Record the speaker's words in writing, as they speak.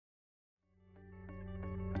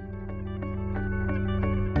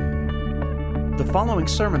The following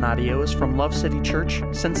sermon audio is from Love City Church,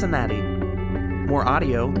 Cincinnati. More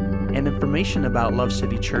audio and information about Love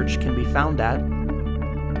City Church can be found at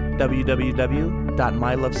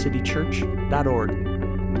www.mylovecitychurch.org.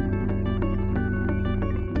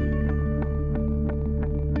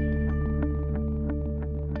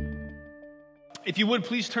 If you would,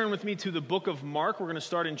 please turn with me to the book of Mark. We're going to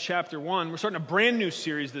start in chapter 1. We're starting a brand new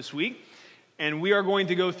series this week, and we are going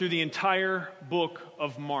to go through the entire book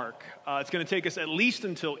of Mark. It's going to take us at least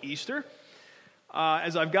until Easter.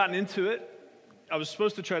 As I've gotten into it, I was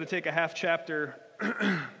supposed to try to take a half chapter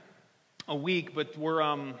a week, but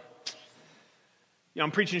I'm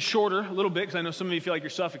preaching shorter a little bit because I know some of you feel like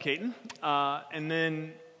you're suffocating. And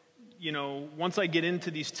then, once I get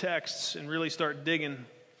into these texts and really start digging,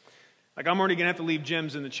 I'm already going to have to leave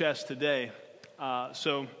gems in the chest today.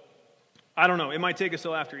 So, I don't know. It might take us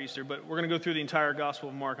till after Easter, but we're going to go through the entire Gospel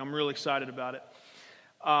of Mark. I'm really excited about it.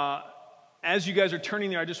 As you guys are turning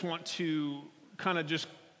there, I just want to kind of just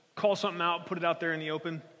call something out, put it out there in the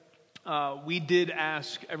open. We did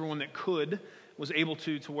ask everyone that was able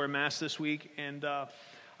to wear masks this week, and I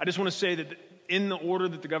just want to say that in the order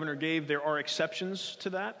that the governor gave, there are exceptions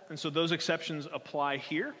to that, and so those exceptions apply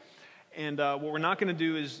here. And what we're not going to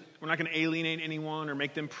do is we're not going to alienate anyone or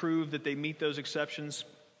make them prove that they meet those exceptions.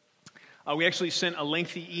 We actually sent a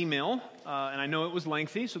lengthy email, and I know it was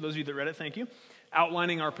lengthy, so those of you that read it, thank you,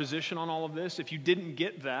 outlining our position on all of this. If you didn't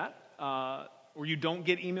get that, or you don't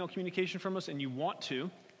get email communication from us and you want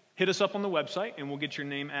to, hit us up on the website and we'll get your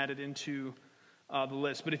name added into the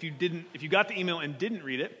list. But if you got the email and didn't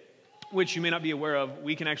read it, which you may not be aware of,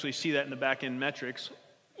 we can actually see that in the back-end metrics.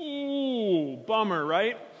 Ooh, bummer,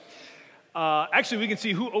 right? Actually, we can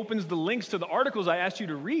see who opens the links to the articles I asked you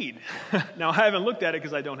to read. Now, I haven't looked at it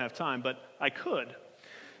because I don't have time, but I could.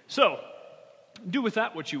 So, do with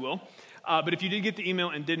that what you will. But if you did get the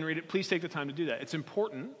email and didn't read it, please take the time to do that. It's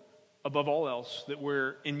important, above all else, that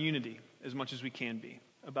we're in unity as much as we can be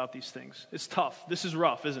about these things. It's tough. This is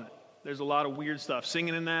rough, isn't it? There's a lot of weird stuff.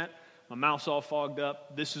 Singing in that, my mouth's all fogged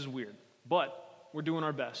up. This is weird. But we're doing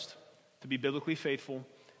our best to be biblically faithful,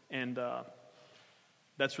 and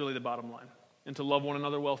that's really the bottom line. And to love one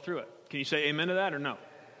another well through it. Can you say amen to that or no?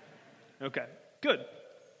 Okay, good.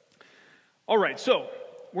 All right, so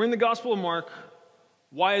we're in the Gospel of Mark.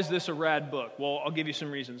 Why is this a rad book? Well, I'll give you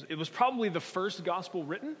some reasons. It was probably the first gospel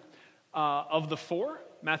written of the four,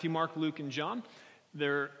 Matthew, Mark, Luke, and John.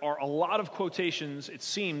 There are a lot of quotations, it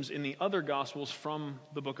seems, in the other gospels from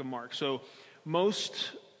the book of Mark. So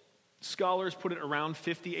most scholars put it around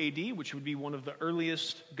 50 AD, which would be one of the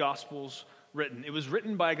earliest gospels written. It was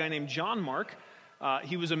written by a guy named John Mark.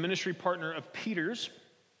 He was a ministry partner of Peter's,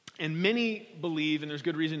 and many believe, and there's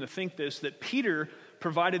good reason to think this, that Peter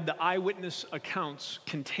provided the eyewitness accounts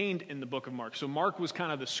contained in the book of Mark. So Mark was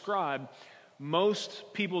kind of the scribe. Most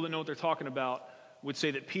people that know what they're talking about would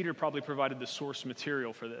say that Peter probably provided the source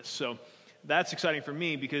material for this. So that's exciting for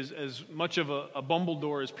me because as much of a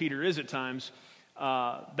bumbledore as Peter is at times,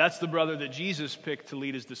 that's the brother that Jesus picked to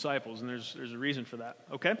lead his disciples, and there's a reason for that,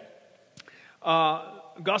 okay?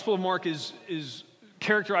 Gospel of Mark is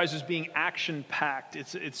characterized as being action-packed.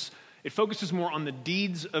 It focuses more on the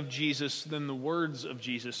deeds of Jesus than the words of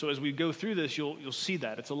Jesus. So as we go through this, you'll see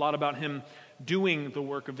that. It's a lot about him doing the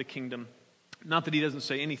work of the kingdom. Not that he doesn't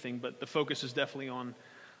say anything, but the focus is definitely on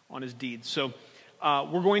his deeds. So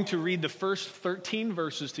we're going to read the first 13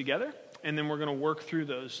 verses together, and then we're going to work through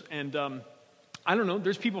those. And I don't know,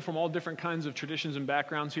 there's people from all different kinds of traditions and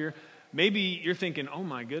backgrounds here. Maybe you're thinking, oh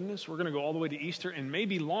my goodness, we're going to go all the way to Easter and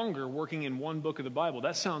maybe longer working in one book of the Bible.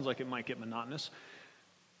 That sounds like it might get monotonous.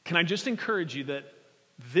 Can I just encourage you that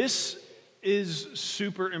this is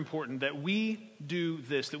super important, that we do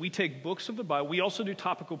this, that we take books of the Bible. We also do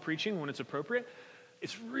topical preaching when it's appropriate.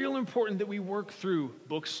 It's real important that we work through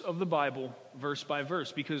books of the Bible verse by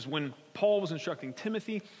verse, because when Paul was instructing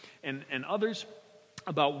Timothy and others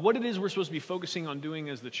about what it is we're supposed to be focusing on doing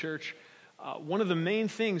as the church, one of the main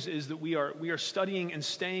things is that we are studying and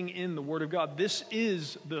staying in the Word of God. This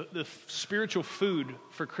is the spiritual food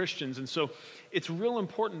for Christians, and so it's real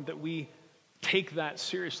important that we take that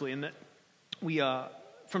seriously, and that we,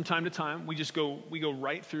 from time to time, we go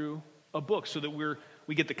right through a book so that we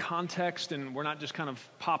get the context, and we're not just kind of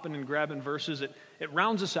popping and grabbing verses. It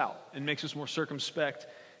rounds us out and makes us more circumspect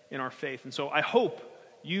in our faith, and so I hope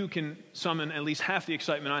you can summon at least half the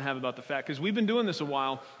excitement I have about the fact, because we've been doing this a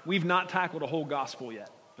while, we've not tackled a whole gospel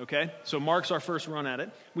yet, okay? So Mark's our first run at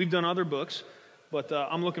it. We've done other books, but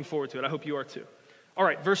I'm looking forward to it. I hope you are too. All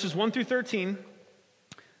right, verses 1 through 13,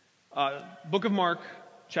 book of Mark,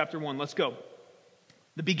 chapter 1. Let's go.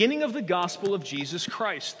 The beginning of the gospel of Jesus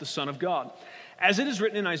Christ, the Son of God. As it is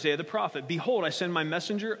written in Isaiah the prophet, behold, I send my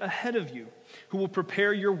messenger ahead of you, who will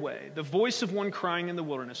prepare your way, the voice of one crying in the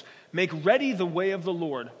wilderness, make ready the way of the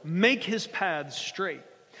Lord, make his paths straight.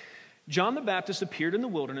 John the Baptist appeared in the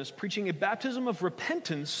wilderness, preaching a baptism of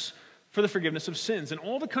repentance for the forgiveness of sins. And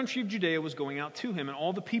all the country of Judea was going out to him, and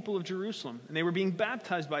all the people of Jerusalem. And they were being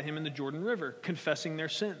baptized by him in the Jordan River, confessing their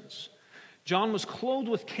sins. John was clothed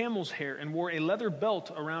with camel's hair and wore a leather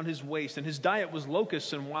belt around his waist, and his diet was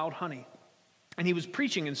locusts and wild honey. And he was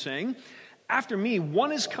preaching and saying, after me,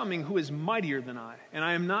 one is coming who is mightier than I, and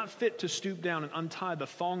I am not fit to stoop down and untie the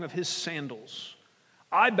thong of his sandals.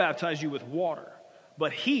 I baptize you with water,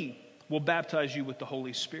 but he will baptize you with the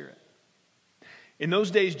Holy Spirit. In those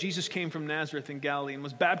days, Jesus came from Nazareth in Galilee and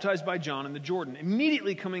was baptized by John in the Jordan.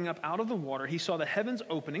 Immediately coming up out of the water, he saw the heavens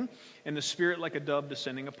opening and the Spirit like a dove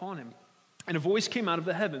descending upon him. And a voice came out of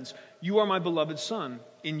the heavens, "You are my beloved Son.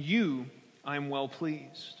 In you I am well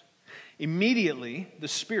pleased." Immediately, the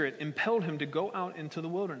Spirit impelled him to go out into the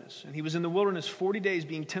wilderness. And he was in the wilderness 40 days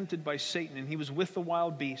being tempted by Satan, and he was with the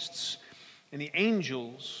wild beasts, and the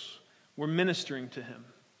angels were ministering to him.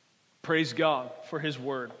 Praise God for his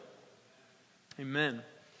word. Amen.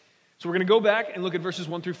 So we're going to go back and look at verses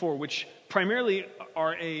 1 through 4, which primarily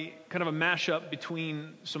are a kind of a mashup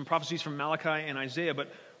between some prophecies from Malachi and Isaiah.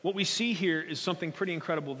 But what we see here is something pretty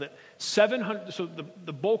incredible, that 700, so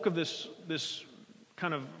the bulk of this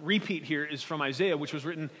kind of repeat here is from Isaiah, which was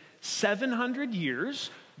written 700 years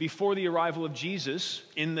before the arrival of Jesus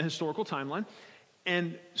in the historical timeline.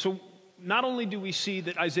 And so not only do we see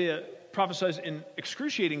that Isaiah prophesies in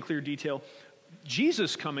excruciating clear detail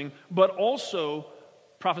Jesus coming, but also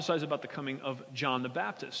prophesies about the coming of John the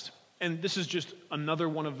Baptist. And this is just another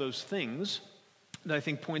one of those things that I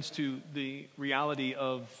think points to the reality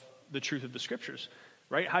of the truth of the Scriptures,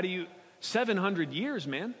 right? 700 years,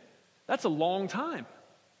 man, that's a long time.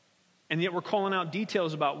 And yet we're calling out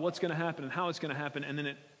details about what's going to happen and how it's going to happen, and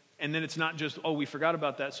then it's not just, oh, we forgot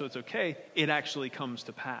about that, so it's okay. It actually comes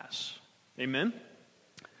to pass. Amen?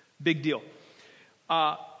 Big deal.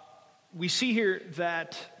 We see here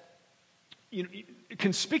that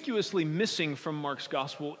conspicuously missing from Mark's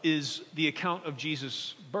gospel is the account of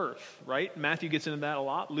Jesus' birth, right? Matthew gets into that a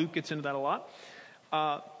lot. Luke gets into that a lot.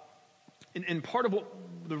 And part of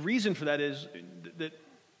the reason for that is that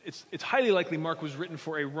it's highly likely Mark was written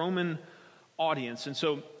for a Roman audience. And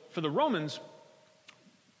so for the Romans,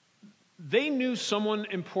 they knew someone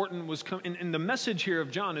important was coming. And the message here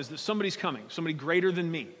of John is that somebody's coming. Somebody greater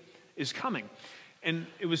than me is coming. And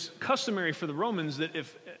it was customary for the Romans that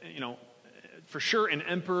if, for sure an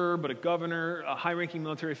emperor, but a governor, a high-ranking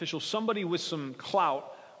military official, somebody with some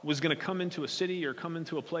clout was going to come into a city or come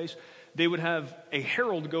into a place, they would have a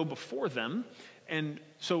herald go before them. And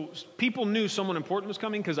so people knew someone important was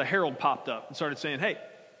coming because a herald popped up and started saying, hey,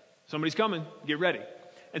 somebody's coming, get ready.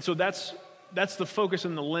 And so that's the focus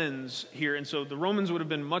and the lens here. And so the Romans would have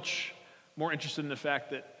been much more interested in the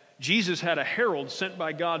fact that Jesus had a herald sent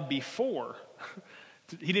by God before.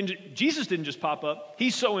 Jesus didn't just pop up.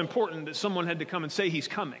 He's so important that someone had to come and say he's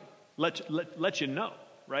coming. Let you know,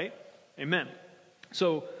 right? Amen.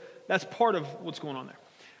 So that's part of what's going on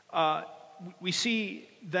there. We see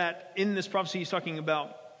that in this prophecy he's talking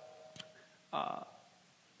about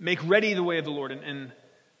make ready the way of the Lord and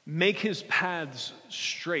make his paths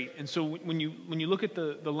straight. And so when you look at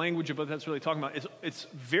the language of what that's really talking about, it's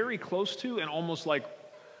very close to and almost like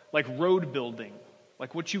road building.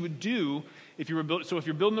 Like what you would do if you were if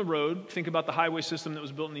you're building a road, think about the highway system that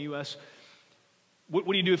was built in the U.S. What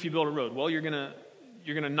do you do if you build a road? Well, you're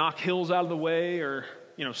gonna knock hills out of the way, or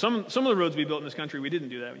some of the roads we built in this country, we didn't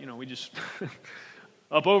do that. We just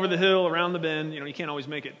up over the hill, around the bend. You can't always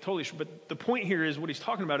make it totally. But the point here is what he's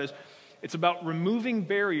talking about is it's about removing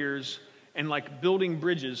barriers and like building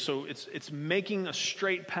bridges. So it's making a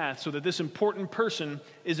straight path so that this important person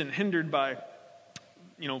isn't hindered by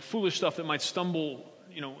foolish stuff that might stumble,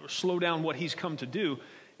 or slow down what he's come to do.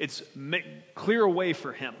 It's clear a way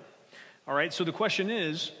for him. All right, so the question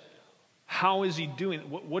is, how is he doing?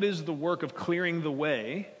 What is the work of clearing the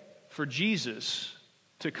way for Jesus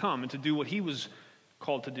to come and to do what he was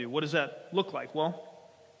called to do? What does that look like? Well,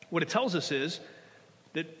 what it tells us is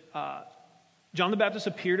that John the Baptist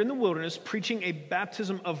appeared in the wilderness preaching a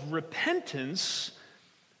baptism of repentance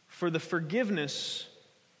for the forgiveness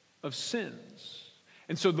of sins.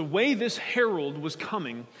 And so the way this herald was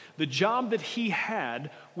coming, the job that he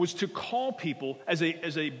had was to call people as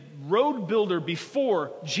a road builder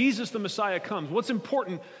before Jesus the Messiah comes. What's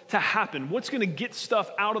important to happen? What's going to get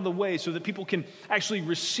stuff out of the way so that people can actually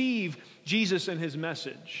receive Jesus and his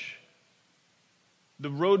message? The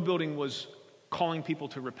road building was calling people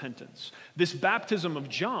to repentance. This baptism of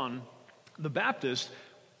John, the Baptist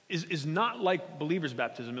is not like believers'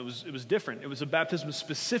 baptism. It was different. It was a baptism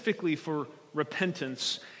specifically for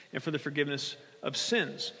repentance and for the forgiveness of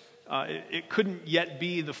sins. It couldn't yet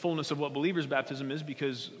be the fullness of what believers' baptism is,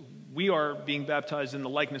 because we are being baptized in the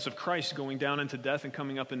likeness of Christ, going down into death and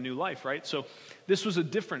coming up in new life, right? So this was a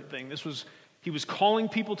different thing. He was calling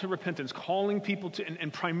people to repentance, calling people to,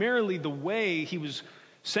 and primarily the way he was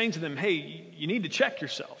saying to them, hey, you need to check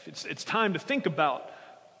yourself. It's time to think about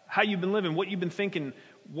how you've been living, what you've been thinking,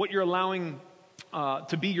 what you're allowing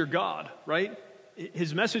to be your God, right?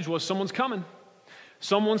 His message was, someone's coming.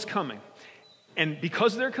 Someone's coming. And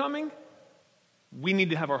because they're coming, we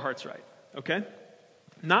need to have our hearts right, okay?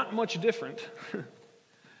 Not much different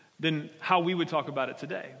than how we would talk about it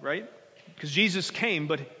today, right? Because Jesus came,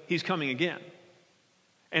 but he's coming again.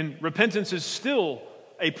 And repentance is still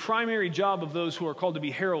a primary job of those who are called to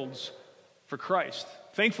be heralds for Christ.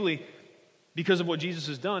 Thankfully, because of what Jesus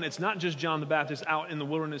has done, it's not just John the Baptist out in the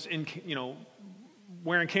wilderness,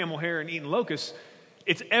 wearing camel hair and eating locusts.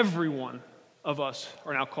 It's everyone of us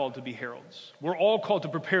are now called to be heralds. We're all called to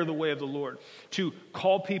prepare the way of the Lord, to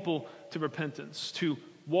call people to repentance, to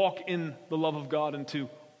walk in the love of God, and to,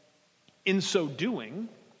 in so doing,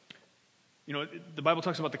 the Bible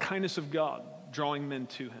talks about the kindness of God drawing men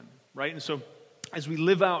to him, right? And so as we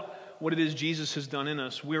live out what it is Jesus has done in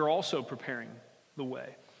us, we're also preparing the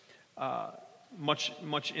way,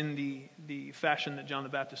 much in the fashion that John the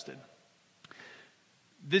Baptist did.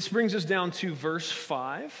 This brings us down to verse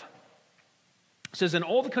 5. It says, and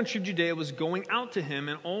all the country of Judea was going out to him,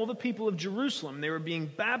 and all the people of Jerusalem, they were being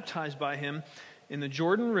baptized by him in the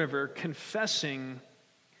Jordan River, confessing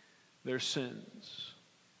their sins.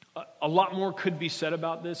 A lot more could be said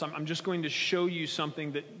about this. I'm just going to show you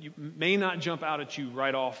something that may not jump out at you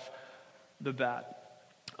right off the bat.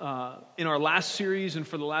 In our last series and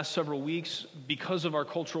for the last several weeks, because of our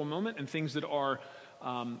cultural moment and things that are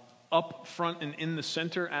up front and in the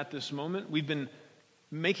center at this moment, we've been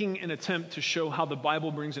making an attempt to show how the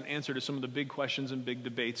Bible brings an answer to some of the big questions and big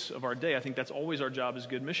debates of our day. I think that's always our job as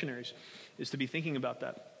good missionaries, is to be thinking about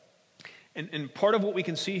that. And part of what we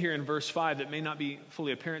can see here in verse 5 that may not be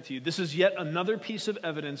fully apparent to you, this is yet another piece of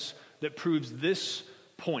evidence that proves this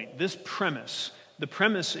point, this premise. The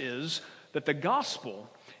premise is that the gospel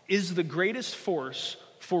is the greatest force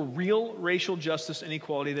for real racial justice and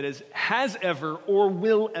equality that has ever or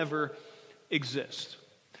will ever exist.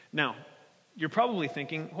 Now, you're probably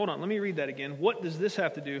thinking, hold on, let me read that again. What does this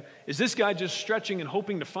have to do? Is this guy just stretching and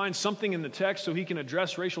hoping to find something in the text so he can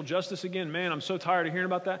address racial justice again? Man, I'm so tired of hearing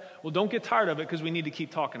about that. Well, don't get tired of it, because we need to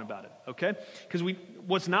keep talking about it, okay? Because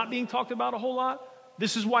what's not being talked about a whole lot,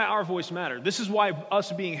 this is why our voice matters. This is why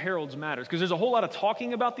us being heralds matters. Because there's a whole lot of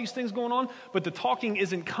talking about these things going on, but the talking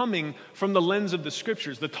isn't coming from the lens of the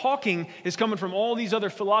scriptures. The talking is coming from all these other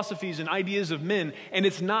philosophies and ideas of men, and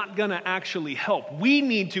it's not going to actually help. We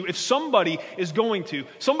need to, if somebody's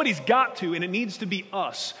got to, and it needs to be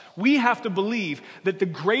us. We have to believe that the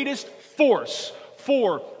greatest force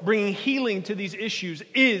for bringing healing to these issues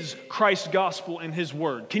is Christ's gospel and his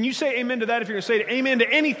word. Can you say amen to that? If you're going to say amen to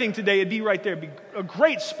anything today, it'd be right there. It'd be a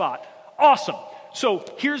great spot. Awesome. So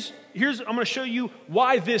here's I'm going to show you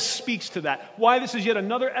why this speaks to that. Why this is yet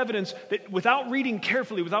another evidence that without reading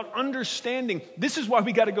carefully, without understanding, this is why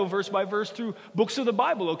we got to go verse by verse through books of the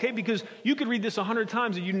Bible, okay? Because you could read this 100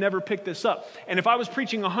 times and you never pick this up. And if I was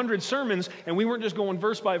preaching 100 sermons and we weren't just going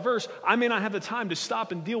verse by verse, I may not have the time to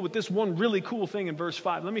stop and deal with this one really cool thing in verse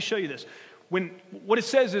 5. Let me show you this. What it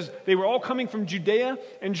says is they were all coming from Judea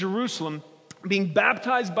and Jerusalem, being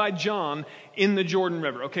baptized by John in the Jordan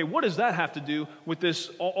River. Okay, what does that have to do with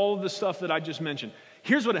this, all of the stuff that I just mentioned?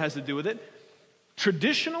 Here's what it has to do with it.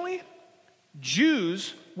 Traditionally,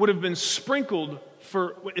 Jews would have been sprinkled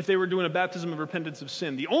if they were doing a baptism of repentance of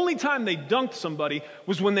sin. The only time they dunked somebody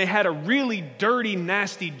was when they had a really dirty,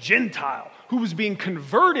 nasty Gentile who was being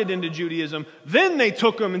converted into Judaism. Then they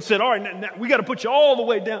took him and said, all right, now we got to put you all the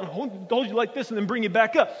way down, hold you like this, and then bring you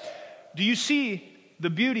back up. Do you see the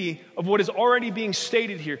beauty of what is already being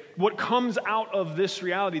stated here? What comes out of this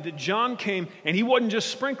reality that John came and he wasn't just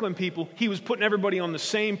sprinkling people, he was putting everybody on the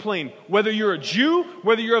same plane. Whether you're a Jew,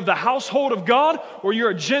 whether you're of the household of God, or you're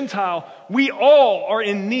a Gentile, we all are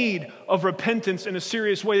in need of repentance in a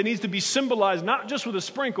serious way that needs to be symbolized not just with a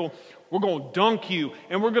sprinkle. We're going to dunk you,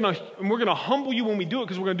 and we're going to humble you when we do it,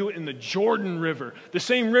 because we're going to do it in the Jordan River, the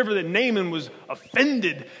same river that Naaman was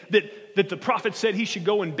offended that the prophet said he should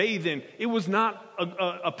go and bathe in. It was not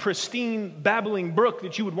a pristine, babbling brook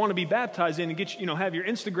that you would want to be baptized in and get have your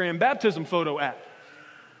Instagram baptism photo at.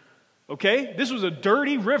 Okay, this was a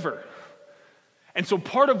dirty river, and so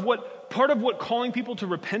part of what calling people to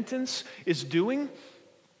repentance is doing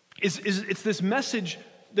It's this message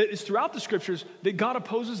that is throughout the scriptures that God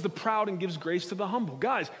opposes the proud and gives grace to the humble.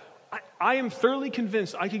 Guys, I am thoroughly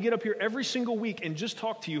convinced I could get up here every single week and just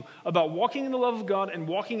talk to you about walking in the love of God and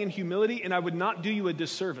walking in humility, and I would not do you a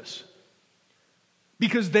disservice.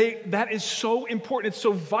 Because that is so important. It's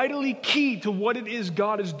so vitally key to what it is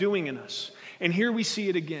God is doing in us. And here we see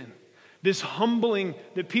it again. This humbling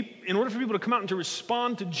that people, in order for people to come out and to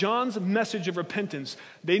respond to John's message of repentance,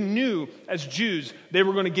 they knew as Jews they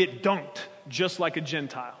were going to get dunked just like a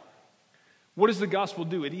Gentile. What does the gospel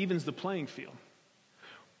do? It evens the playing field.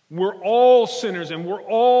 We're all sinners and we're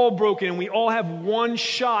all broken and we all have one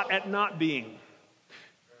shot at not being.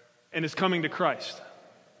 And it's coming to Christ.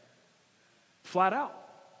 Flat out.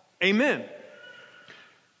 Amen.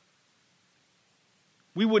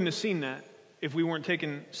 We wouldn't have seen that if we weren't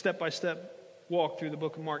taking step-by-step walk through the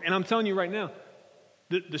book of Mark. And I'm telling you right now,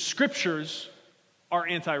 the scriptures are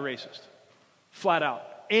anti-racist. Flat out.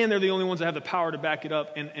 And they're the only ones that have the power to back it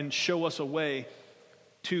up and show us a way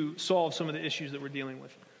to solve some of the issues that we're dealing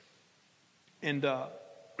with. And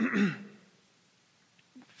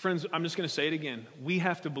friends, I'm just going to say it again. We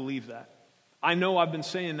have to believe that. I know I've been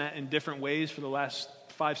saying that in different ways for the last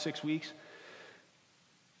 5-6 weeks.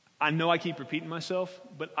 I know I keep repeating myself,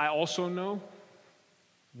 but I also know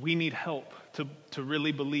we need help to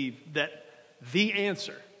really believe that the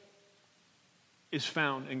answer is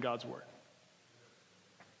found in God's Word.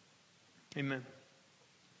 Amen.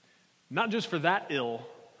 Not just for that ill,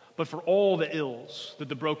 but for all the ills that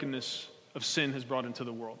the brokenness of sin has brought into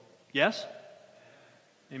the world. Yes?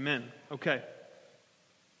 Amen. Okay.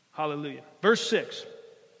 Hallelujah. Verse 6.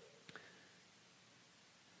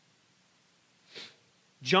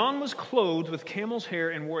 John was clothed with camel's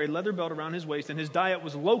hair and wore a leather belt around his waist, and his diet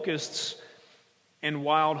was locusts and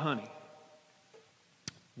wild honey.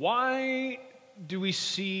 Why do we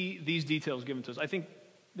see these details given to us? I think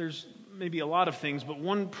there's maybe a lot of things, but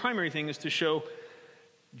one primary thing is to show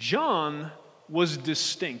John was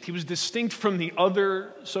distinct. He was distinct from the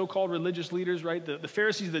other so-called religious leaders, right? The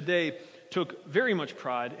Pharisees of the day took very much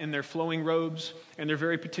pride in their flowing robes and their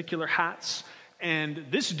very particular hats. And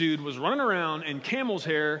this dude was running around in camel's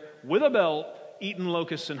hair with a belt, eating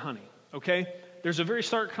locusts and honey, okay? There's a very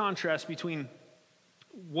stark contrast between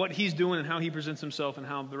what he's doing and how he presents himself and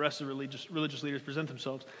how the rest of the religious leaders present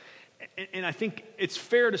themselves. And I think it's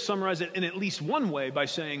fair to summarize it in at least one way by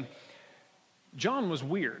saying, John was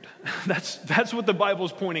weird. That's what the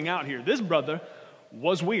Bible's pointing out here. This brother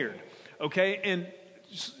was weird, okay? And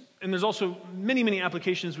there's also many, many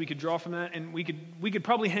applications we could draw from that, and we could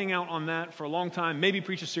probably hang out on that for a long time, maybe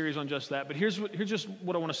preach a series on just that. But here's just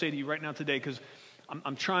what I want to say to you right now today, because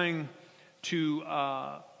I'm trying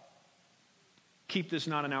to keep this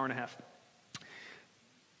not an hour and a half.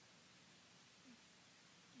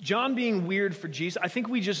 John being weird for Jesus, I think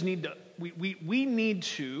we just need to we need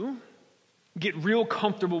to get real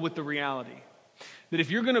comfortable with the reality that if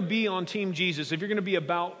you're going to be on Team Jesus, if you're going to be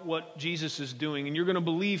about what Jesus is doing, and you're going to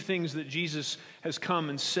believe things that Jesus has come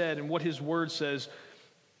and said and what his word says,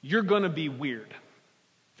 you're going to be weird.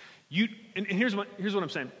 And here's what I'm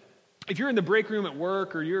saying. If you're in the break room at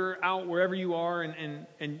work or you're out wherever you are and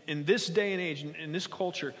in this day and age, in this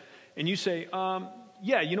culture, and you say,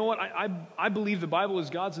 yeah, you know what, I believe the Bible is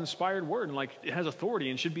God's inspired word and like it has authority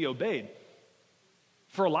and should be obeyed.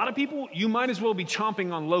 For a lot of people, you might as well be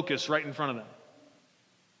chomping on locusts right in front of them.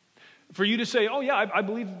 For you to say, oh yeah, I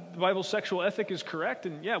believe the Bible's sexual ethic is correct,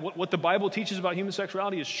 and yeah, what the Bible teaches about human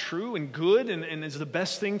sexuality is true and good and is the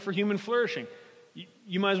best thing for human flourishing.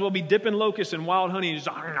 You might as well be dipping locusts in wild honey just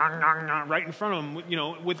right in front of them, you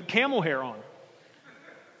know, with camel hair on.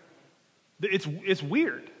 It's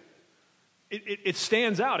weird. It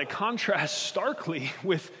stands out. It contrasts starkly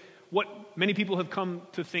with what many people have come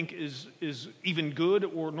to think is even good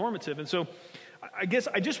or normative. And so I guess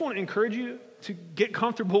I just want to encourage you to get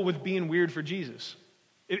comfortable with being weird for Jesus.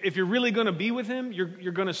 If you're really going to be with him,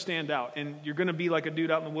 you're going to stand out. And you're going to be like a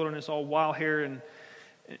dude out in the wilderness, all wild hair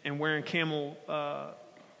and wearing camel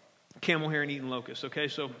hair and eating locusts, okay?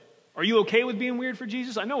 So are you okay with being weird for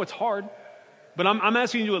Jesus? I know it's hard, but I'm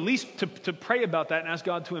asking you at least to pray about that and ask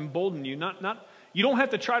God to embolden you. You don't have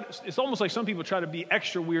to try to, it's almost like some people try to be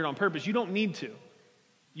extra weird on purpose. You don't need to.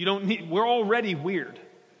 We're already weird.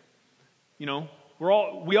 You know,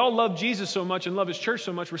 we all love Jesus so much and love his church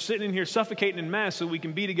so much. We're sitting in here suffocating in mass so we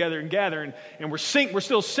can be together and gather, and we're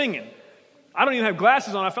still singing. I don't even have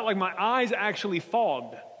glasses on. I felt like my eyes actually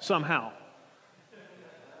fogged somehow.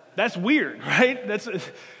 That's weird, right?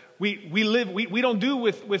 We don't do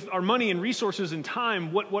with our money and resources and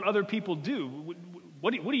time what other people do.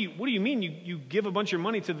 What do you mean you give a bunch of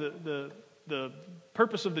money to the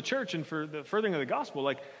purpose of the church and for the furthering of the gospel?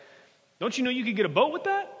 Like, Don't you know you could get a boat with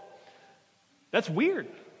that? That's weird.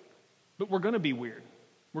 But we're going to be weird.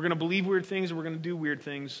 We're going to believe weird things and we're going to do weird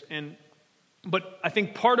things. But I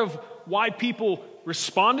think part of why people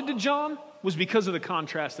responded to John was because of the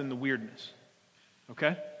contrast and the weirdness.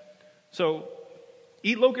 Okay? So,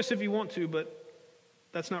 eat locusts if you want to, but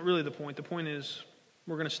that's not really the point. The point is,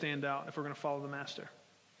 we're going to stand out if we're going to follow the Master.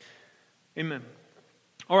 Amen.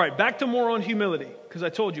 All right, back to more on humility, because I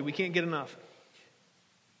told you we can't get enough.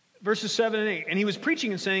 Verses 7 and 8. And he was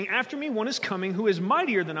preaching and saying, after me one is coming who is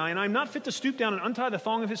mightier than I, and I am not fit to stoop down and untie the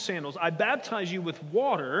thong of his sandals. I baptize you with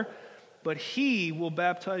water, but he will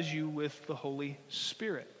baptize you with the Holy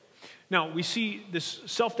Spirit. Now, we see this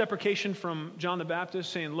self-deprecation from John the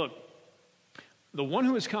Baptist saying, look, the one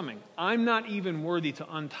who is coming, I'm not even worthy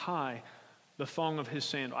to untie the thong of his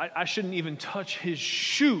sandal. I shouldn't even touch his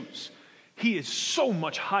shoes. He is so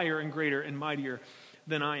much higher and greater and mightier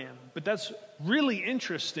than I am. But that's really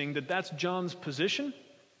interesting that that's John's position,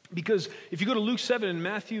 because if you go to Luke 7 and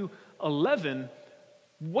Matthew 11,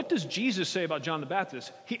 what does Jesus say about John the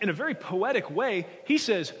Baptist? In a very poetic way, he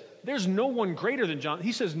says, there's no one greater than John.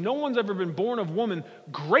 He says, no one's ever been born of woman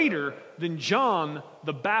greater than John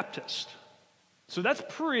the Baptist. So that's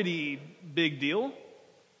pretty big deal.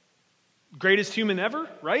 Greatest human ever,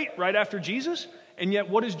 right? Right after Jesus. And yet,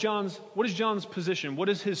 what is John's position? What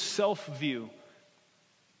is his self-view?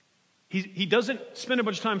 He doesn't spend a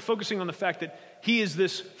bunch of time focusing on the fact that he is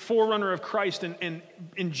this forerunner of Christ, and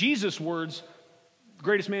in Jesus' words,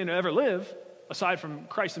 greatest man to ever live, aside from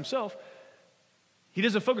Christ himself. He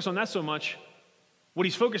doesn't focus on that so much. What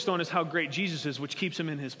he's focused on is how great Jesus is, which keeps him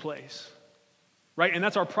in his place. Right? And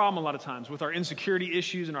that's our problem a lot of times with our insecurity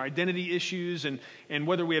issues and our identity issues and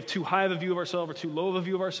whether we have too high of a view of ourselves or too low of a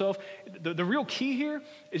view of ourselves. The real key here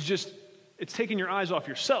is it's taking your eyes off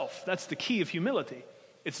yourself. That's the key of humility.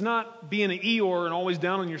 It's not being an Eeyore and always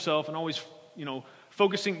down on yourself and always,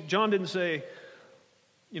 focusing. John didn't say,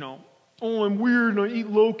 oh, I'm weird and I eat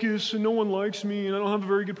locusts and no one likes me and I don't have a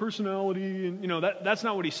very good personality. And, that's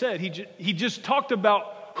not what he said. He just talked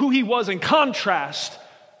about who he was in contrast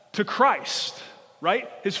to Christ, right?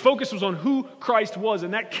 His focus was on who Christ was,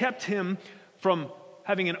 and that kept him from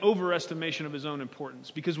having an overestimation of his own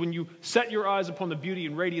importance. Because when you set your eyes upon the beauty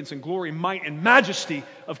and radiance and glory, might and majesty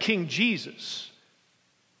of King Jesus,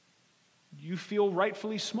 you feel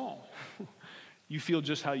rightfully small. You feel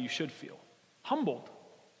just how you should feel. Humbled.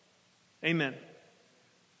 Amen.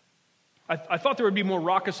 I thought there would be more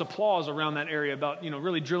raucous applause around that area about,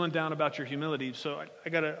 really drilling down about your humility. So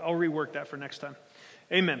I'll rework that for next time.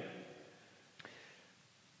 Amen.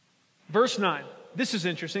 Verse 9. This is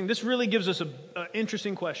interesting. This really gives us an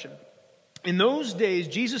interesting question. In those days,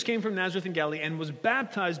 Jesus came from Nazareth in Galilee and was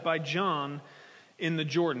baptized by John in the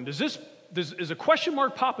Jordan. Is a question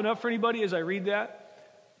mark popping up for anybody as I read that?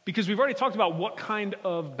 Because we've already talked about what kind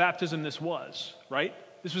of baptism this was, right?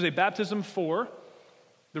 This was a baptism for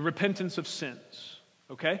the repentance of sins,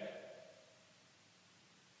 okay?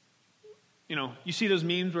 You see those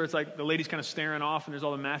memes where it's like the lady's kind of staring off and there's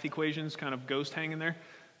all the math equations kind of ghost hanging there?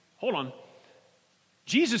 Hold on.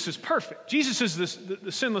 Jesus is perfect. Jesus is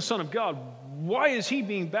the sinless Son of God. Why is he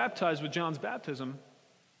being baptized with John's baptism?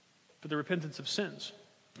 For the repentance of sins,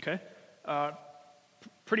 okay?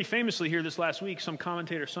 Pretty famously here this last week, some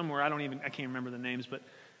commentator somewhere, I can't remember the names, but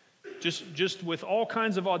just with all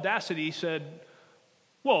kinds of audacity said,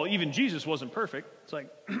 well, even Jesus wasn't perfect. It's like,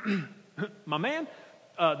 my man,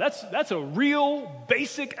 that's a real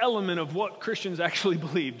basic element of what Christians actually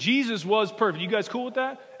believe. Jesus was perfect. You guys cool with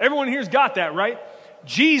that? Everyone here's got that, right?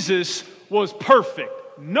 Jesus was perfect.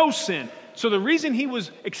 No sin. So the reason he was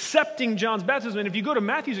accepting John's baptism, and if you go to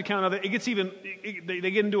Matthew's account of it,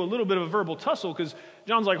 they get into a little bit of a verbal tussle because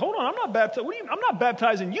John's like, hold on, I'm not baptized. I'm not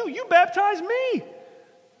baptizing you. You baptize me.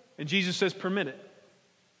 And Jesus says, permit it,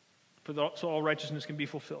 so all righteousness can be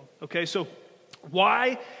fulfilled. Okay, so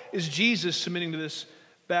why is Jesus submitting to this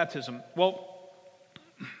baptism? Well,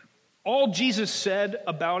 all Jesus said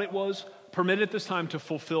about it was, permit at this time to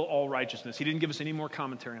fulfill all righteousness. He didn't give us any more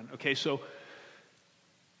commentary on it. Okay, so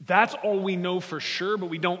that's all we know for sure, but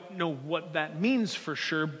we don't know what that means for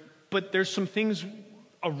sure. But there's some things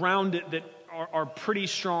around it that are pretty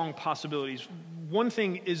strong possibilities. One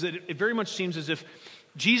thing is that it very much seems as if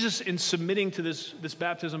Jesus, in submitting to this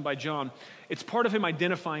baptism by John, it's part of him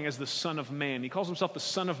identifying as the Son of Man. He calls himself the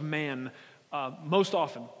Son of Man most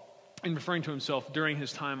often in referring to himself during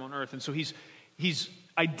his time on earth. And so he's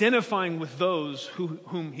identifying with those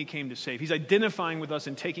whom he came to save. He's identifying with us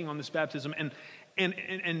in taking on this baptism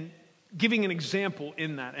and giving an example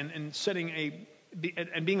in that and setting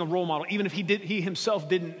and being a role model, even if he himself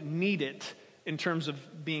didn't need it in terms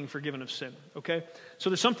of being forgiven of sin, okay? So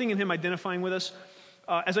there's something in him identifying with us.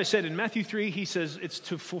 As I said, in Matthew 3, he says it's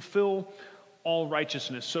to fulfill all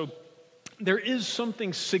righteousness. So there is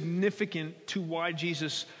something significant to why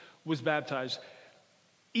Jesus was baptized,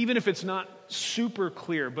 even if it's not super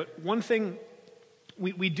clear. But one thing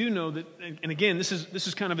we do know that, and again, this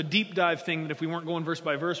is kind of a deep dive thing that if we weren't going verse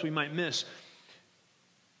by verse, we might miss.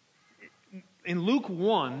 In Luke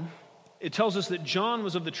 1, it tells us that John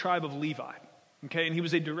was of the tribe of Levi, okay, and he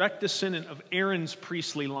was a direct descendant of Aaron's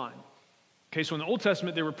priestly line. Okay, so in the Old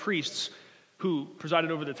Testament, there were priests who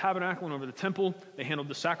presided over the tabernacle and over the temple. They handled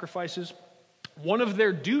the sacrifices. One of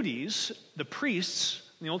their duties, the priests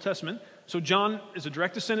in the Old Testament, so John is a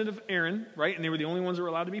direct descendant of Aaron, right? And they were the only ones that were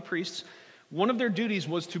allowed to be priests. One of their duties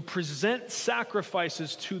was to present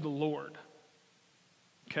sacrifices to the Lord.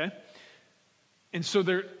 Okay? And so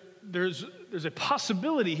there's a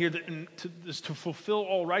possibility here that to fulfill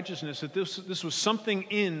all righteousness, that this was something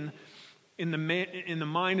in the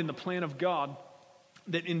mind and the plan of God,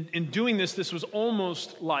 that in doing this was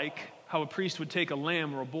almost like how a priest would take a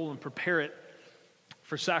lamb or a bull and prepare it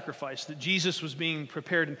for sacrifice, that Jesus was being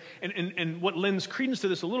prepared. And what lends credence to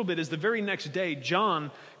this a little bit is the very next day,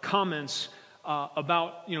 John comments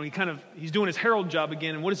about, he's doing his herald job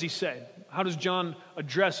again, and what does he say? How does John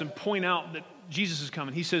address and point out that Jesus is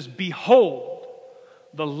coming? He says, "Behold,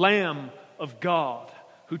 the Lamb of God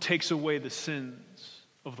who takes away the sins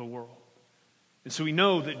of the world." And so we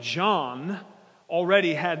know that John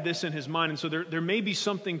already had this in his mind. And so there may be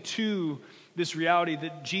something to this reality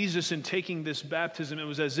that Jesus, in taking this baptism, it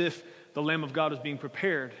was as if the Lamb of God was being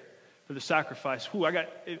prepared for the sacrifice. I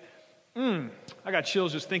got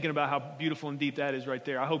chills just thinking about how beautiful and deep that is right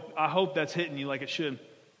there. I hope that's hitting you like it should.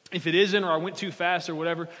 If it isn't, or I went too fast or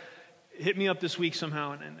whatever, hit me up this week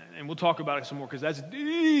somehow, and we'll talk about it some more, because that's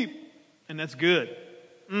deep and that's good.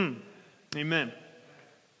 Amen.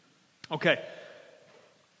 Okay.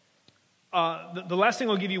 The last thing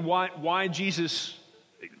I'll give you why Jesus,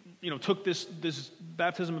 took this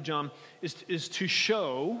baptism of John is to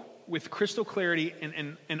show with crystal clarity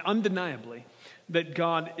and undeniably that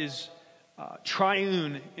God is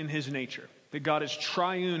triune in his nature. That God is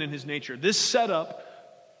triune in his nature. This set up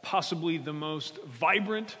possibly the most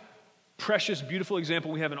vibrant, precious, beautiful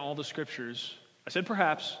example we have in all the scriptures. I said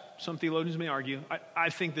perhaps, some theologians may argue. I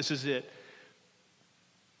think this is it.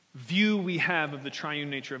 View we have of the triune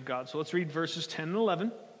nature of God. So let's read verses 10 and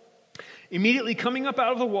 11. Immediately coming up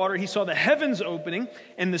out of the water, he saw the heavens opening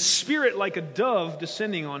and the Spirit like a dove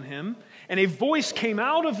descending on him. And a voice came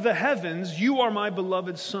out of the heavens, "You are my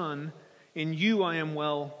beloved Son, in you I am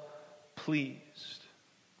well pleased."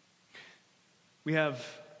 We have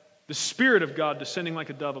the Spirit of God descending like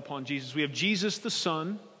a dove upon Jesus. We have Jesus the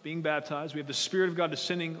Son being baptized. We have the Spirit of God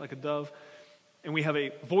descending like a dove. And we have a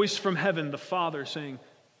voice from heaven, the Father, saying,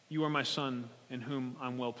 "You are my Son, in whom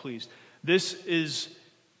I'm well pleased." This is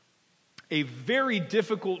a very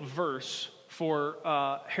difficult verse for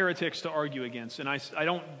heretics to argue against. And I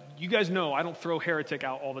don't, you guys know, I don't throw heretic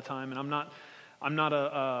out all the time, and I'm not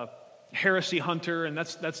a heresy hunter, and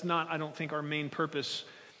that's not, I don't think, our main purpose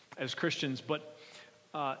as Christians. But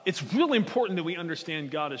it's really important that we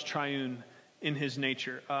understand God as triune in his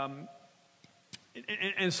nature.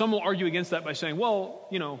 And some will argue against that by saying, well,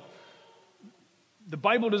 the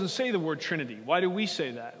Bible doesn't say the word Trinity. Why do we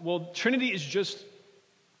say that? Well, Trinity is just,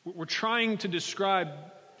 we're trying to describe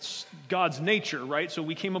God's nature, right? So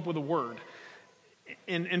we came up with a word.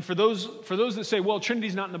 And for those that say, well,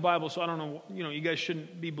 Trinity's not in the Bible, so I don't know, you guys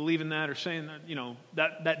shouldn't be believing that or saying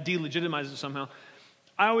that, that delegitimizes it somehow.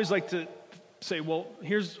 I always like to say, well,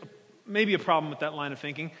 here's maybe a problem with that line of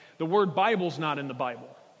thinking. The word Bible's not in the Bible.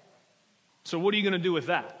 So what are you going to do with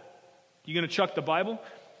that? You going to chuck the Bible?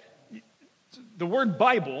 The word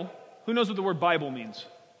Bible, who knows what the word Bible means?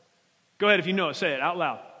 Go ahead, if you know it, say it out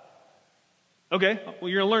loud. Okay, well,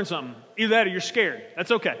 you're going to learn something. Either that or you're scared.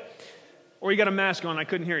 That's okay. Or you got a mask on, I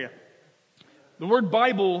couldn't hear you. The word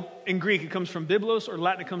Bible in Greek, it comes from biblos, or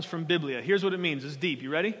Latin, it comes from biblia. Here's what it means. It's deep. You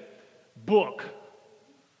ready? Book.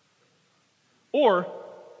 Or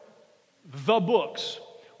the books.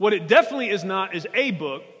 What it definitely is not is a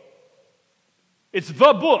book. It's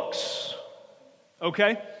the books.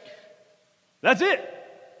 Okay? That's it.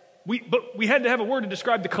 But we had to have a word to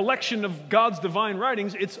describe the collection of God's divine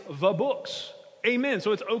writings. It's the books. Amen.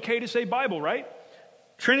 So it's okay to say Bible, right?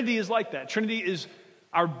 Trinity is like that. Trinity is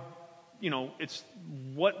it's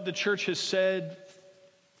what the church has said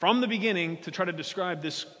from the beginning to try to describe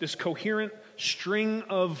this coherent string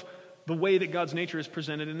of the way that God's nature is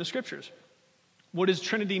presented in the scriptures. What does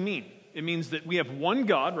Trinity mean? It means that we have one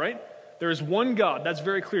God, right? There is one God. That's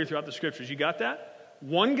very clear throughout the scriptures. You got that?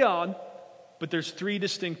 One God but there's three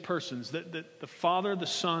distinct persons. The Father, the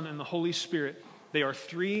Son, and the Holy Spirit, they are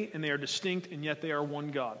three and they are distinct, and yet they are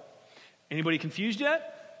one God. Anybody confused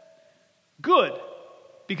yet? Good,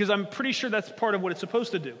 because I'm pretty sure that's part of what it's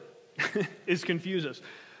supposed to do, is confuse us.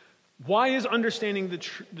 Why is understanding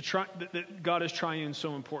that God is triune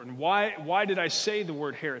so important? Why did I say the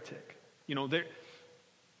word heretic?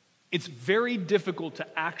 It's very difficult to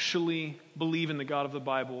actually believe in the God of the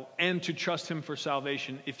Bible and to trust him for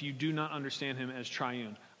salvation if you do not understand him as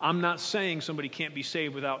triune. I'm not saying somebody can't be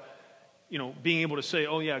saved without, being able to say,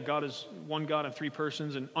 oh yeah, God is one God of three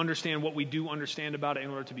persons and understand what we do understand about it in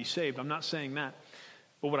order to be saved. I'm not saying that.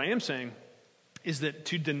 But what I am saying is that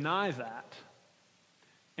to deny that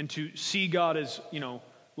and to see God as,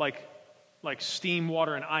 like steam,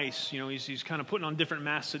 water, and ice, he's kind of putting on different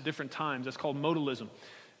masks at different times. That's called modalism.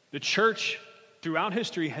 The church throughout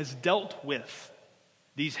history has dealt with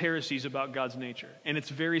these heresies about God's nature. And it's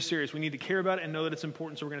very serious. We need to care about it and know that it's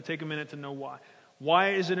important, so we're going to take a minute to know why. Why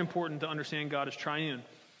is it important to understand God as triune?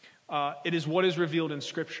 It is what is revealed in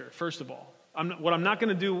Scripture, first of all. What I'm not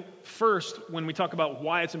going to do first when we talk about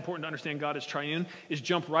why it's important to understand God as triune is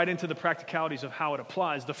jump right into the practicalities of how it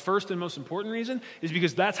applies. The first and most important reason is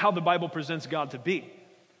because that's how the Bible presents God to be.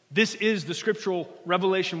 This is the scriptural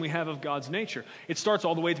revelation we have of God's nature. It starts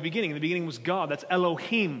all the way at the beginning. In the beginning was God. That's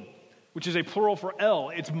Elohim, which is a plural for El.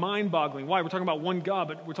 It's mind-boggling. Why? We're talking about one God,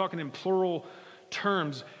 but we're talking in plural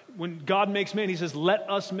terms. When God makes man, he says, let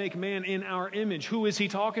us make man in our image. Who is he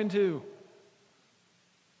talking to?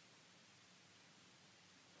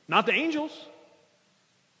 Not the angels.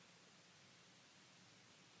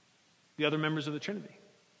 The other members of the Trinity.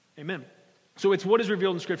 Amen. So it's what is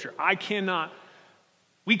revealed in Scripture.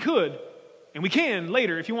 We could, and we can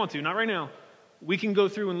later if you want to, not right now. We can go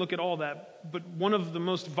through and look at all that. But one of the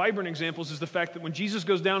most vibrant examples is the fact that when Jesus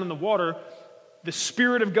goes down in the water, the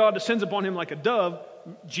Spirit of God descends upon him like a dove.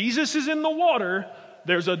 Jesus is in the water.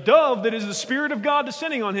 There's a dove that is the Spirit of God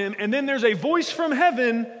descending on him. And then there's a voice from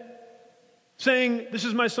heaven saying, this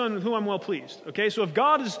is my Son with whom I'm well pleased. Okay, so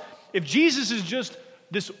if Jesus is just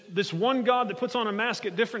this one God that puts on a mask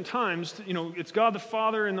at different times, it's God the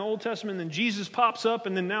Father in the Old Testament, and then Jesus pops up,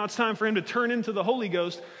 and then now it's time for him to turn into the Holy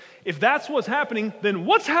Ghost. If that's what's happening, then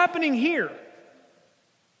what's happening here?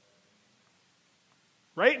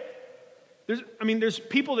 Right? There's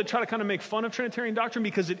people that try to kind of make fun of Trinitarian doctrine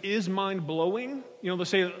because it is mind-blowing. They'll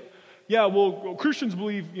say, yeah, well, Christians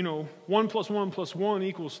believe, 1 + 1 + 1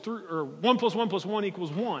 equals 3, or 1 + 1 + 1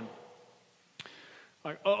 equals 1.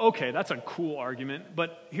 Like, okay, that's a cool argument,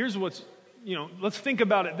 but here's let's think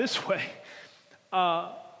about it this way.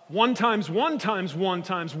 1 times 1 times 1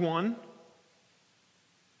 times 1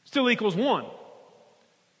 still equals 1.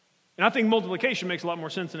 And I think multiplication makes a lot more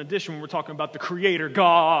sense than addition when we're talking about the Creator,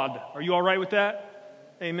 God. Are you all right with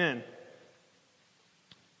that? Amen.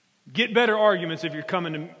 Get better arguments if you're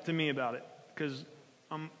coming to me about it, because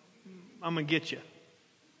I'm going to get you.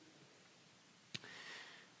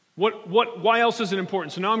 Why else is it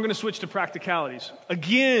important? So now I'm going to switch to practicalities.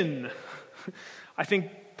 Again, I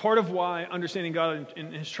think part of why understanding God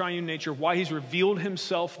in his triune nature, why he's revealed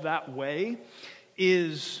himself that way,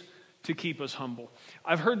 is to keep us humble.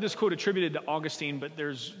 I've heard this quote attributed to Augustine, but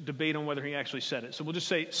there's debate on whether he actually said it. So we'll just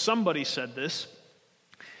say somebody said this.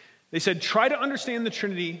 They said, try to understand the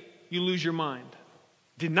Trinity, you lose your mind.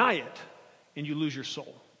 Deny it, and you lose your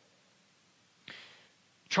soul.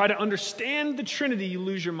 Try to understand the Trinity, you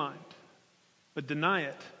lose your mind. But deny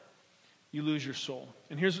it, you lose your soul.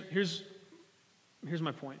 And here's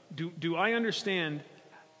my point. Do I understand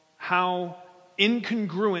how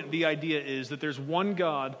incongruent the idea is that there's one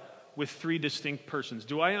God with three distinct persons?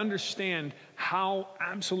 Do I understand how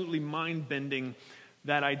absolutely mind-bending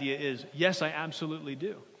that idea is? Yes, I absolutely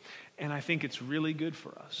do. And I think it's really good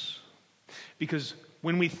for us. Because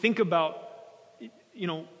when we think about,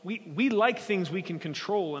 we like things we can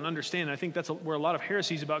control and understand. I think that's where a lot of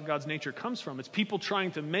heresies about God's nature comes from. It's people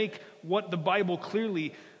trying to make what the Bible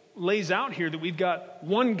clearly lays out here, that we've got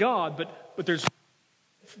one God, but there's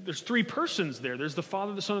three persons there. There's the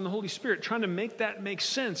Father, the Son, and the Holy Spirit, trying to make that make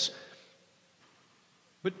sense.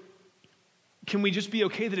 But can we just be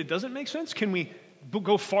okay that it doesn't make sense? Can we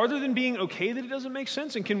go farther than being okay that it doesn't make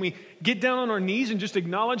sense? And can we get down on our knees and just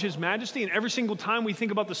acknowledge his majesty? And every single time we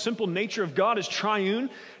think about the simple nature of God as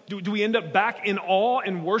triune, do we end up back in awe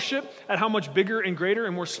and worship at how much bigger and greater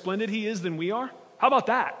and more splendid he is than we are? How about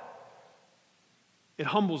that? It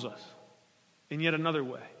humbles us in yet another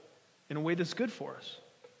way, in a way that's good for us.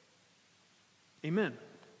 Amen.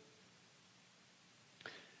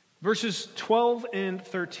 Verses 12 and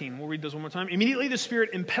 13. We'll read those one more time. Immediately the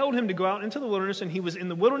Spirit impelled him to go out into the wilderness, and he was in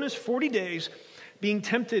the wilderness 40 days, being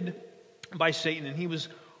tempted by Satan, and he was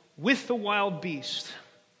with the wild beast,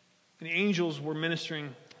 and the angels were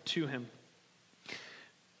ministering to him.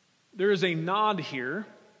 There is a nod here,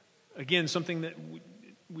 again, something that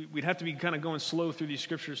we'd have to be kind of going slow through these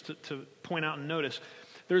scriptures to point out and notice.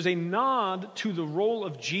 There's a nod to the role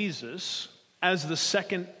of Jesus as the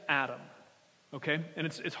second Adam, okay? And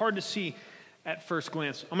it's hard to see at first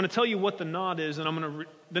glance. I'm going to tell you what the nod is, and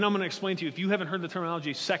then I'm going to explain to you. If you haven't heard the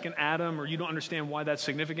terminology second Adam, or you don't understand why that's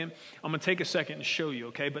significant, I'm going to take a second and show you,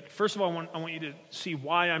 okay? But first of all, I want you to see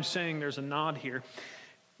why I'm saying there's a nod here.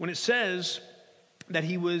 When it says that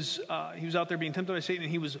he was out there being tempted by Satan,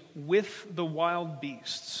 and he was with the wild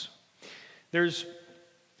beasts, there's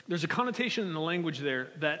a connotation in the language there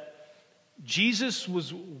that Jesus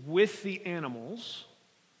was with the animals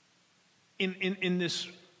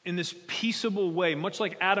in this peaceable way, much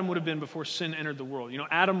like Adam would have been before sin entered the world. You know,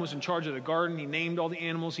 Adam was in charge of the garden. He named all the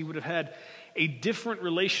animals. He would have had a different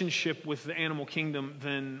relationship with the animal kingdom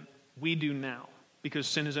than we do now, because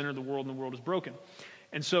sin has entered the world and the world is broken.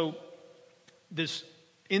 And so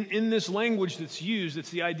in this language that's used, it's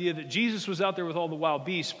the idea that Jesus was out there with all the wild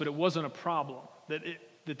beasts, but it wasn't a problem. That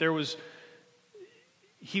there was,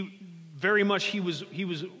 he was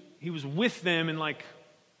with them, and like,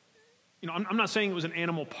 you know, I'm not saying it was an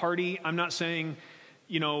animal party. I'm not saying,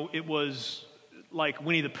 you know, it was like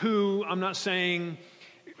Winnie the Pooh. I'm not saying,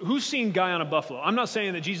 who's seen Guy on a Buffalo? I'm not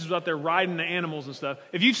saying that Jesus was out there riding the animals and stuff.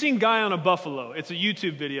 If you've seen Guy on a Buffalo, it's a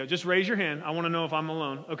YouTube video. Just raise your hand. I want to know if I'm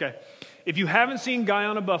alone. Okay. If you haven't seen Guy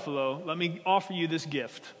on a Buffalo, let me offer you this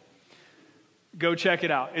gift. Go check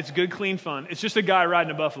it out. It's good, clean fun. It's just a guy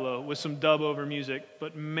riding a buffalo with some dub-over music,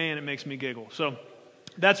 but man, it makes me giggle. So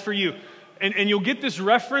that's for you. And you'll get this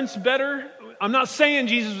reference better. I'm not saying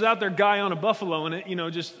Jesus was out there, Guy on a buffalo, and you know,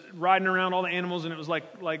 just riding around all the animals, and it was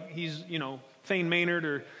like he's, you know, Thane Maynard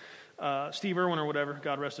or Steve Irwin or whatever.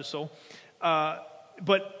 God rest his soul.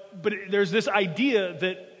 But there's this idea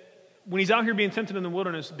that when he's out here being tempted in the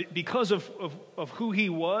wilderness, because of who he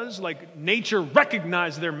was, like nature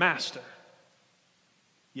recognized their master.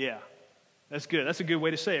 Yeah, that's good. That's a good way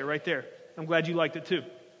to say it right there. I'm glad you liked it too.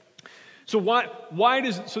 So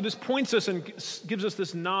so this points us and gives us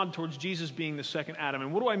this nod towards Jesus being the second Adam.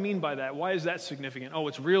 And what do I mean by that? Why is that significant? Oh,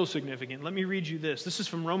 it's real significant. Let me read you this. This is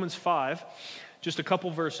from Romans 5, just a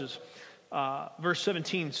couple verses. Verse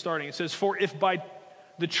 17 starting. It says, "For if by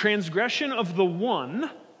the transgression of the one,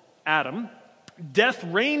 Adam, death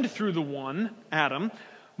reigned through the one, Adam,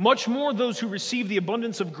 much more those who receive the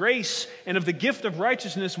abundance of grace and of the gift of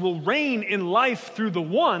righteousness will reign in life through the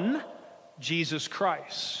one, Jesus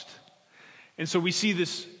Christ." And so we see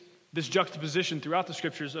this juxtaposition throughout the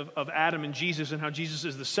scriptures of Adam and Jesus, and how Jesus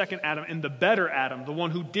is the second Adam and the better Adam, the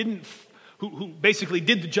one who basically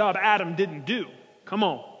did the job Adam didn't do. Come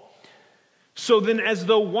on. So then, as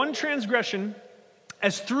through one transgression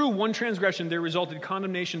there resulted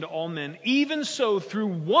condemnation to all men, even so through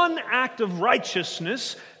one act of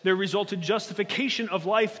righteousness there resulted justification of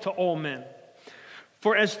life to all men.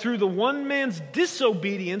 For as through the one man's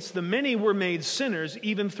disobedience the many were made sinners,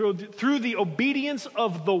 even through the obedience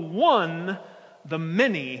of the one, the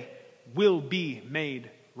many will be made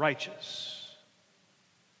righteous.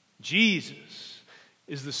 Jesus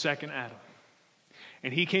is the second Adam.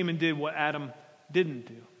 And he came and did what Adam didn't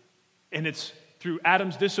do. And it's through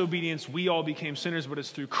Adam's disobedience we all became sinners, but it's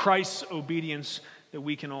through Christ's obedience that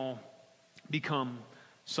we can all become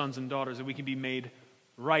sons and daughters, that we can be made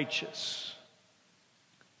righteous.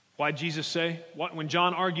 Why did Jesus say? When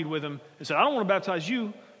John argued with him and said, "I don't want to baptize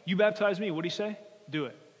you, you baptize me." What did he say? Do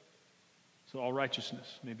it, so all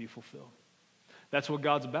righteousness may be fulfilled. That's what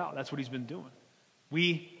God's about. That's what he's been doing.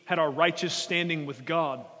 We had our righteous standing with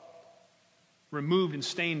God removed and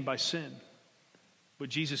stained by sin, but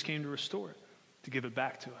Jesus came to restore it, to give it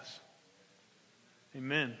back to us.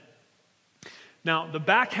 Amen. Now, the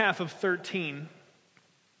back half of 13,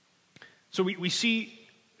 so we see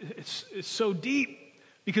it's so deep,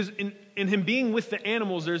 because in him being with the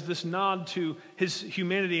animals, there's this nod to his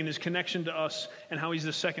humanity and his connection to us and how he's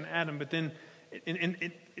the second Adam. But then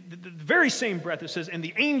in the very same breath, it says, "And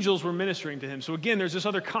the angels were ministering to him." So again, there's this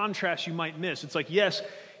other contrast you might miss. It's like, yes,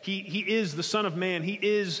 he is the Son of Man. He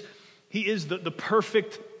is the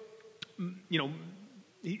perfect, you know,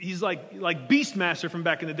 he's like Beastmaster from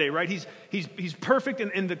back in the day, right? He's perfect,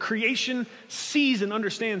 and the creation sees and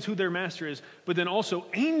understands who their master is. But then also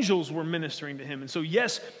angels were ministering to him. And so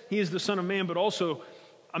yes, he is the Son of Man, but also,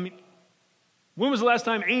 I mean, when was the last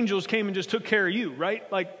time angels came and just took care of you, right?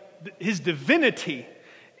 Like his divinity,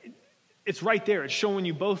 it's right there. It's showing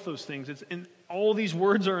you both those things. And all these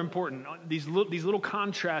words are important. These little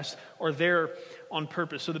contrasts are there on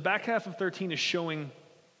purpose. So the back half of 13 is showing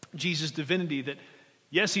Jesus' divinity, that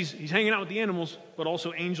yes, he's hanging out with the animals, but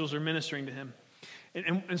also angels are ministering to him.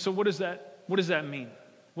 And so what does that mean?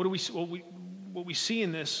 What we see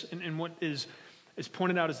in this, and what is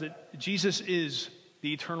pointed out, is that Jesus is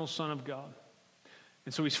the eternal Son of God.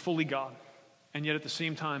 And so he's fully God. And yet at the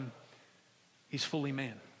same time, he's fully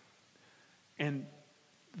man. And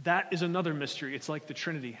that is another mystery. It's like the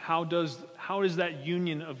Trinity. How is that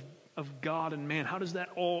union of God and man, how does that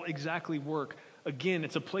all exactly work? Again,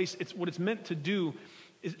 it's a place, it's what it's meant to do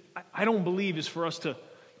is, I don't believe, is for us to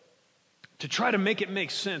try to make it make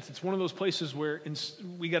sense. It's one of those places where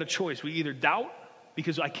we got a choice. We either doubt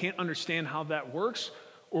because I can't understand how that works,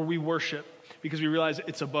 or we worship because we realize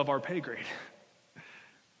it's above our pay grade.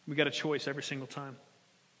 We got a choice every single time.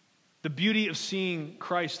 The beauty of seeing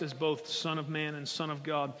Christ as both Son of Man and Son of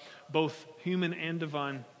God, both human and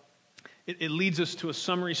divine, it leads us to a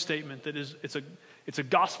summary statement that is, it's a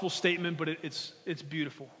gospel statement, but it's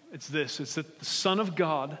beautiful. It's this: it's that the Son of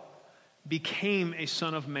God became a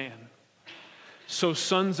Son of Man, so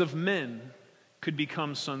sons of men could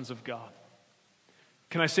become sons of God.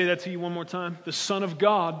 Can I say that to you one more time? The Son of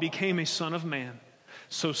God became a Son of Man,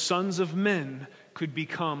 so sons of men could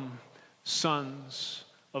become sons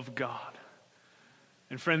of God.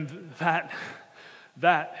 And friend,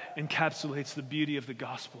 that encapsulates the beauty of the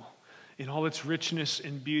gospel in all its richness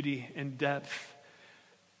and beauty and depth.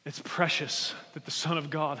 It's precious that the Son of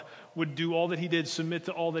God would do all that he did, submit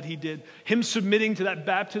to all that he did. Him submitting to that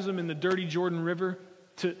baptism in the dirty Jordan River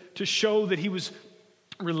to show that he was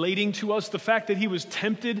relating to us. The fact that he was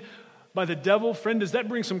tempted by the devil. Friend, does that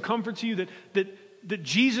bring some comfort to you that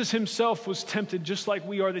Jesus himself was tempted just like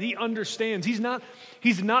we are, that he understands. He's not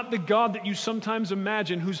the God that you sometimes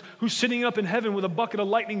imagine who's sitting up in heaven with a bucket of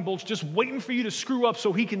lightning bolts just waiting for you to screw up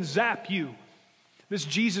so he can zap you. This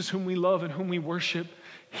Jesus whom we love and whom we worship,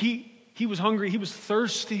 he was hungry, he was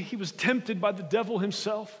thirsty, he was tempted by the devil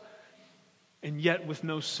himself, and yet with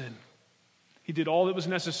no sin. He did all that was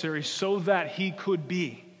necessary so that he could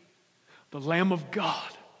be the Lamb of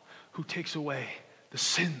God who takes away the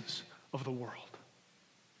sins of the world.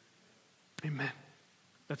 Amen.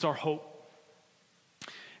 That's our hope.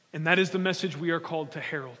 And that is the message we are called to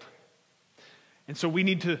herald. And so we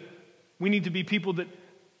need to be people that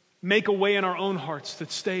make a way in our own hearts,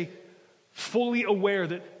 that stay fully aware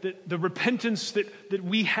that the repentance that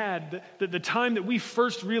we had, that the time that we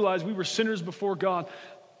first realized we were sinners before God,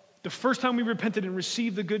 the first time we repented and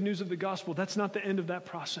received the good news of the gospel, that's not the end of that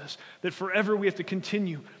process. That forever we have to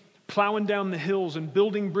continue plowing down the hills and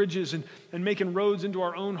building bridges and making roads into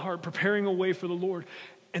our own heart, preparing a way for the Lord.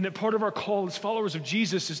 And that part of our call as followers of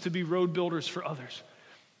Jesus is to be road builders for others.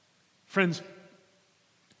 Friends,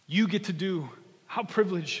 you get to do, how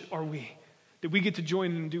privileged are we that we get to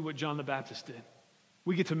join and do what John the Baptist did.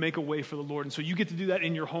 We get to make a way for the Lord. And so you get to do that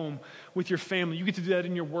in your home, with your family. You get to do that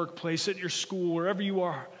in your workplace, at your school, wherever you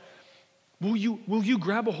are. Will you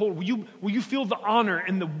grab a hold? Will you feel the honor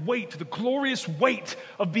and the weight, the glorious weight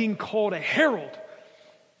of being called a herald?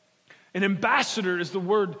 An ambassador is the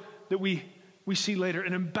word that we see later.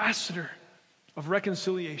 An ambassador of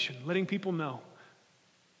reconciliation, letting people know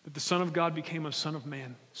that the Son of God became a Son of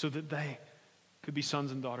Man so that they could be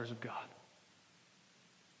sons and daughters of God.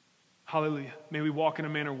 Hallelujah. May we walk in a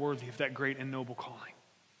manner worthy of that great and noble calling.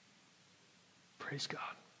 Praise God.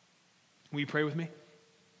 Will you pray with me?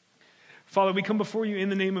 Father, we come before you in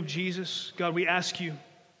the name of Jesus. God, we ask you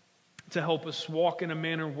to help us walk in a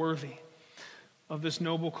manner worthy of this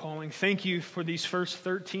noble calling. Thank you for these first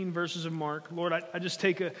 13 verses of Mark. Lord, I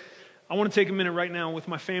want to take a minute right now with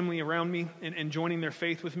my family around me and joining their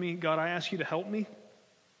faith with me. God, I ask you to help me.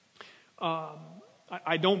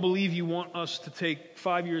 I don't believe you want us to take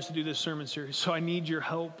 5 years to do this sermon series, so I need your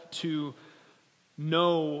help to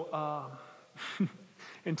know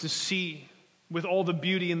and to see with all the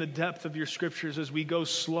beauty and the depth of your scriptures as we go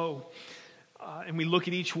slow and we look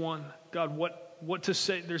at each one. God, what to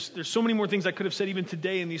say. There's so many more things I could have said even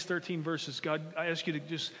today in these 13 verses. God, I ask you to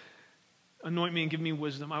just anoint me and give me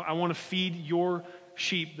wisdom. I want to feed your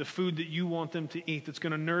sheep the food that you want them to eat, that's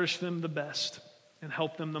going to nourish them the best and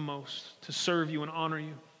help them the most, to serve you and honor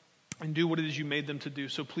you and do what it is you made them to do.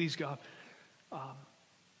 So please, God,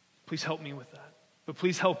 please help me with that. But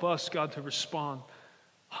please help us, God, to respond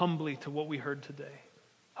humbly to what we heard today.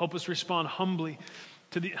 Help us respond humbly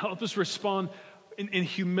help us respond in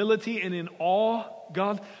humility and in awe,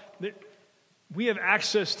 God, that we have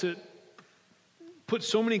access to put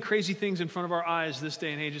so many crazy things in front of our eyes this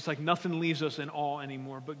day and age. It's like nothing leaves us in awe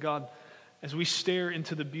anymore. But God, as we stare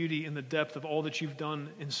into the beauty and the depth of all that you've done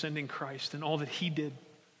in sending Christ and all that he did,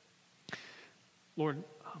 Lord,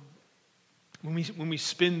 When we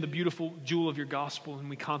spin the beautiful jewel of your gospel and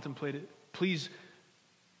we contemplate it, please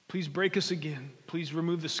break us again. Please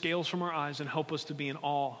remove the scales from our eyes and help us to be in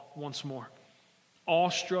awe once more.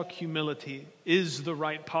 Awestruck humility is the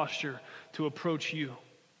right posture to approach you.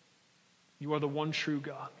 You are the one true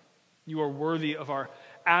God. You are worthy of our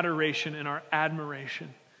adoration and our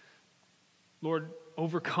admiration. Lord,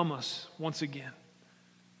 overcome us once again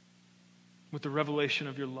with the revelation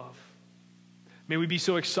of your love. May we be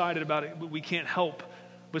so excited about it, but we can't help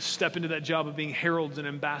but step into that job of being heralds and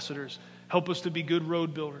ambassadors. Help us to be good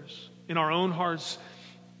road builders in our own hearts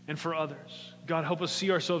and for others. God, help us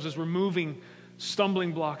see ourselves as removing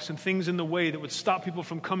stumbling blocks and things in the way that would stop people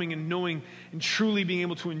from coming and knowing and truly being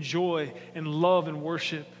able to enjoy and love and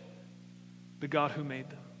worship the God who made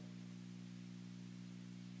them.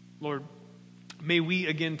 Lord, may we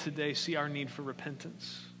again today see our need for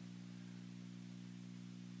repentance.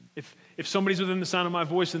 If somebody's within the sound of my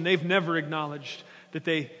voice and they've never acknowledged that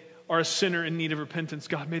they are a sinner in need of repentance,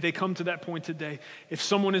 God, may they come to that point today. If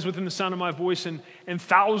someone is within the sound of my voice and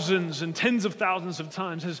thousands and tens of thousands of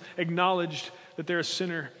times has acknowledged that they're a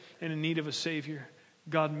sinner and in need of a Savior,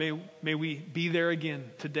 God, may we be there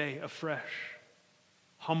again today afresh,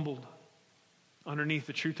 humbled underneath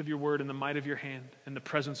the truth of your word and the might of your hand and the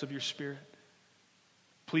presence of your Spirit.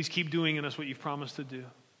 Please keep doing in us what you've promised to do.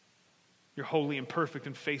 You're holy and perfect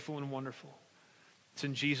and faithful and wonderful. It's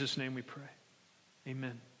in Jesus' name we pray.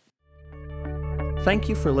 Amen. Thank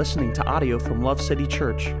you for listening to audio from Love City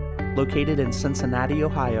Church, located in Cincinnati,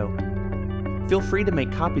 Ohio. Feel free to make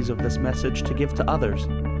copies of this message to give to others,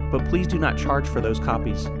 but please do not charge for those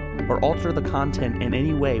copies or alter the content in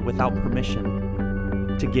any way without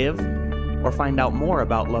permission. To give or find out more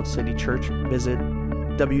about Love City Church, visit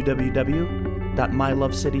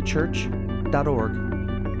www.mylovecitychurch.org.